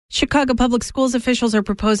Chicago Public Schools officials are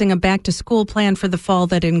proposing a back-to-school plan for the fall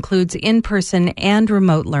that includes in-person and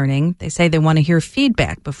remote learning. They say they want to hear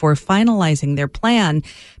feedback before finalizing their plan.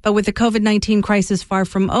 But with the COVID-19 crisis far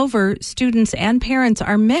from over, students and parents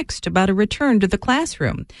are mixed about a return to the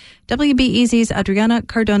classroom. WBEZ's Adriana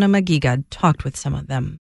Cardona Maguigad talked with some of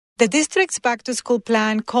them. The district's back-to-school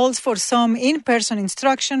plan calls for some in-person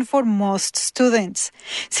instruction for most students.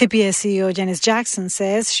 CPS CEO Janice Jackson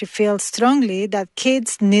says she feels strongly that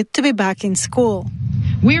kids need to be back in school.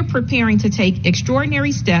 We're preparing to take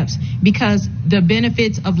extraordinary steps because the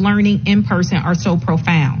benefits of learning in person are so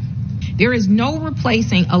profound. There is no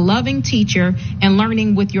replacing a loving teacher and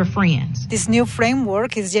learning with your friends. This new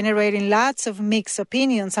framework is generating lots of mixed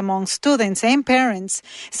opinions among students and parents,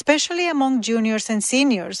 especially among juniors and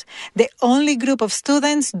seniors, the only group of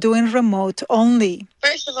students doing remote only.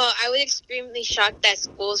 First of all, I was extremely shocked that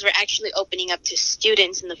schools were actually opening up to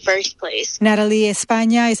students in the first place. Natalie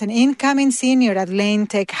España is an incoming senior at Lane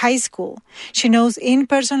Tech High School. She knows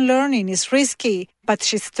in-person learning is risky, but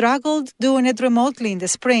she struggled doing it remotely in the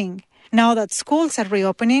spring. Now that schools are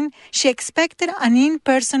reopening, she expected an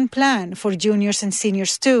in-person plan for juniors and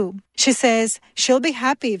seniors too. She says she'll be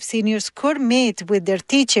happy if seniors could meet with their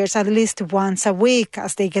teachers at least once a week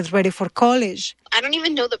as they get ready for college. I don't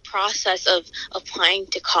even know the process of applying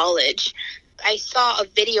to college. I saw a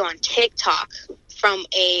video on TikTok from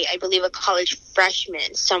I believe a college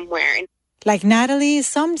freshman somewhere. Like Natalie,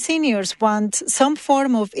 some seniors want some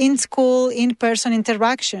form of in-school, in-person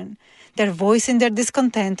interaction. They're voicing their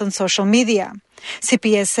discontent on social media.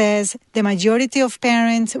 CPS says the majority of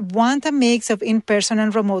parents want a mix of in-person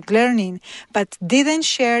and remote learning, but didn't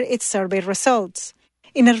share its survey results.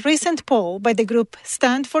 In a recent poll by the group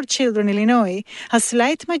Stand for Children Illinois, a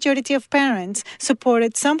slight majority of parents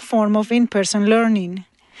supported some form of in-person learning.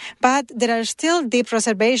 But there are still deep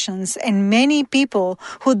reservations and many people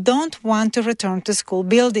who don't want to return to school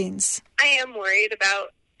buildings. I am worried about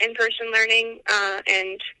in-person learning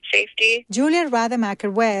and safety. Julia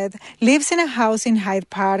Rademacher-Wed lives in a house in Hyde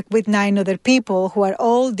Park with 9 other people who are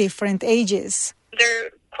all different ages. There are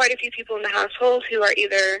quite a few people in the household who are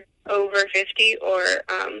either over 50 or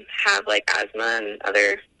have asthma and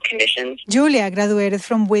other conditions. Julia graduated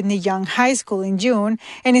from Whitney Young High School in June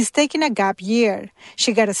and is taking a gap year.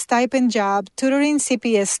 She got a stipend job tutoring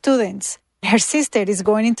CPS students. Her sister is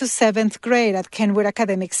going into 7th grade at Kenwood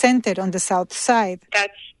Academic Center on the south side.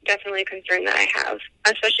 That's definitely a concern that I have,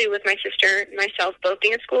 especially with my sister and myself both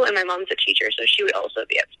being at school, and my mom's a teacher, so she would also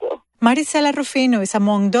be at school. Marisela Rufino is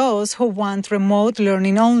among those who want remote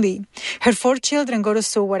learning only. Her 4 children go to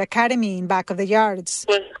Stewart Academy in back of the yards.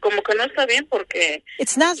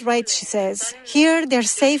 It's not right, she says. Here, they're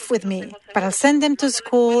safe with me, but I'll send them to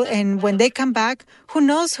school, and when they come back, who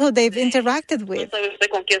knows who they've interacted with?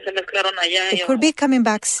 They could be coming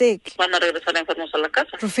back sick.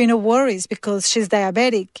 Rufino worries because she's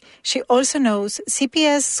diabetic. She also knows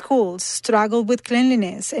CPS schools struggle with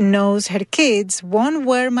cleanliness and knows her kids won't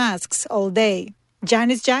wear masks all day.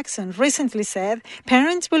 Janice Jackson recently said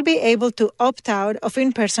parents will be able to opt out of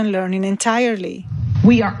in-person learning entirely.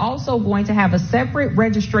 We are also going to have a separate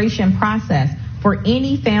registration process for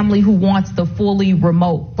any family who wants the fully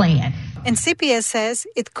remote plan. And CPS says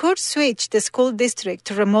it could switch the school district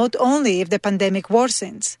to remote only if the pandemic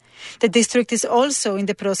worsens. The district is also in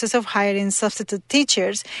the process of hiring substitute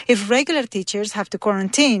teachers if regular teachers have to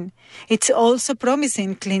quarantine. It's also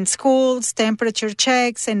promising clean schools, temperature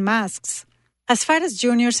checks, and masks. As far as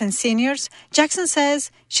juniors and seniors, Jackson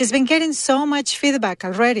says she's been getting so much feedback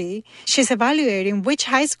already, she's evaluating which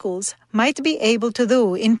high schools might be able to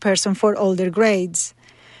do in-person for older grades.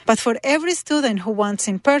 But for every student who wants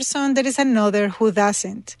in-person, there is another who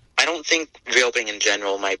doesn't. I don't think reopening in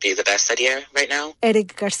general might be the best idea right now.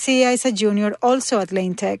 Eric Garcia is a junior also at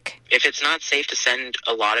Lane Tech. If it's not safe to send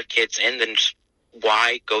a lot of kids in, then just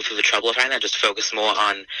why go through the trouble of trying that? Just focus more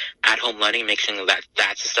on at-home learning, making sure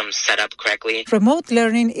that system's set up correctly. Remote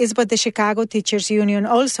learning is what the Chicago Teachers Union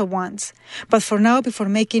also wants. But for now, before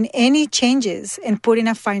making any changes and putting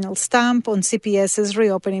a final stamp on CPS's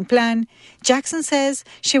reopening plan, Jackson says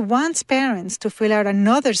she wants parents to fill out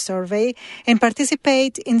another survey and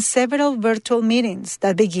participate in several virtual meetings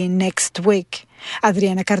that begin next week.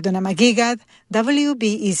 Adriana Cardona Maguigad,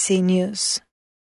 WBEZ News.